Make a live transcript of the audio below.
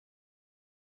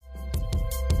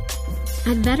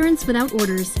At Veterans Without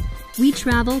Orders, we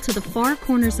travel to the far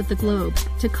corners of the globe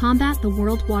to combat the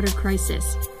world water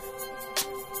crisis.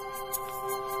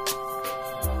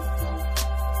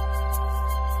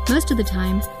 Most of the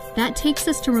time, that takes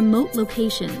us to remote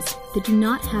locations that do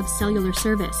not have cellular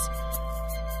service.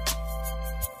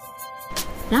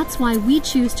 That's why we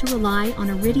choose to rely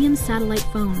on Iridium satellite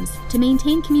phones to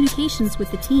maintain communications with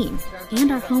the team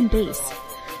and our home base.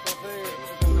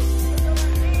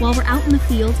 While we're out in the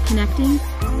field connecting,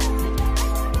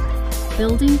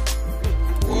 building,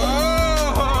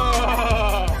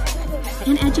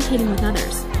 and educating with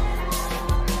others.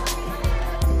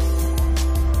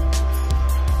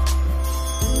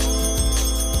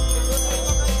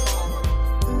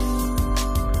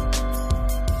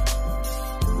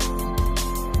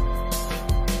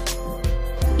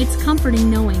 It's comforting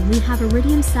knowing we have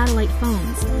Iridium satellite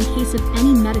phones in case of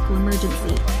any medical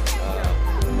emergency.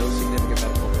 No significant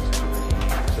medical risk.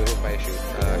 So here's my issue.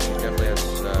 She definitely has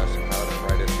some mild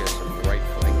arthritis. She has some right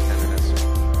flank tenderness.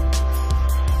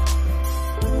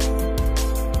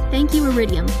 Thank you,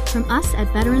 Iridium, from us at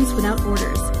Veterans Without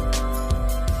Orders.